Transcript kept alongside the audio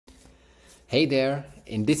Hey there!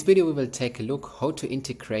 In this video we will take a look how to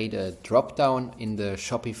integrate a drop-down in the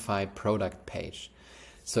Shopify product page.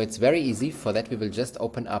 So it's very easy. For that we will just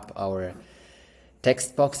open up our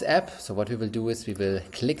text box app. So what we will do is we will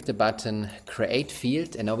click the button create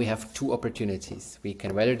field, and now we have two opportunities. We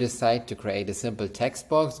can whether decide to create a simple text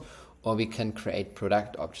box or we can create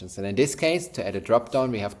product options. And in this case, to add a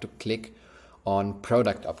drop-down we have to click on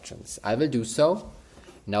product options. I will do so.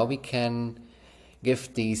 Now we can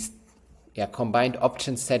give these combined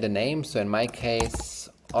options set a name. So in my case,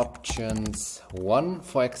 options 1,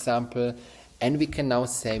 for example, and we can now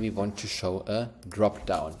say we want to show a drop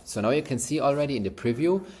down. So now you can see already in the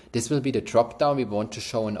preview, this will be the drop down we want to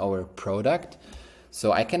show in our product.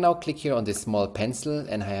 So I can now click here on this small pencil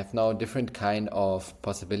and I have now different kind of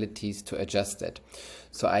possibilities to adjust it.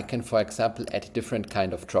 So I can, for example, add different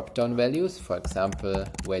kind of drop down values. For example,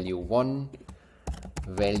 value 1,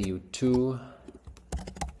 value 2,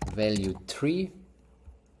 value 3.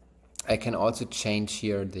 I can also change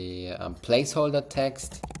here the placeholder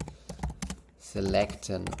text, select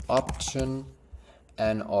an option,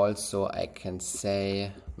 and also I can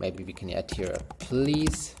say, maybe we can add here a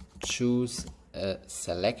please choose a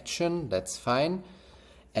selection. That's fine.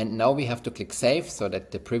 And now we have to click save so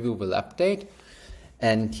that the preview will update.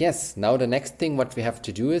 And yes, now the next thing what we have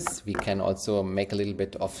to do is we can also make a little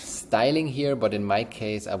bit of styling here, but in my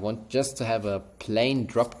case I want just to have a plain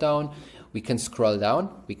drop down. We can scroll down,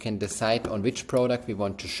 we can decide on which product we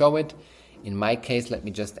want to show it. In my case, let me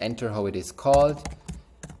just enter how it is called.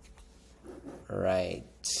 Right,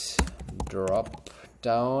 drop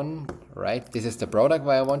down, right, this is the product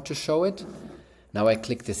where I want to show it. Now I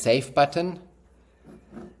click the save button.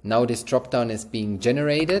 Now this drop-down is being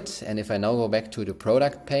generated, and if I now go back to the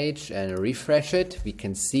product page and refresh it, we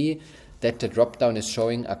can see that the drop-down is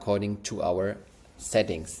showing according to our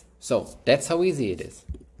settings. So that's how easy it is.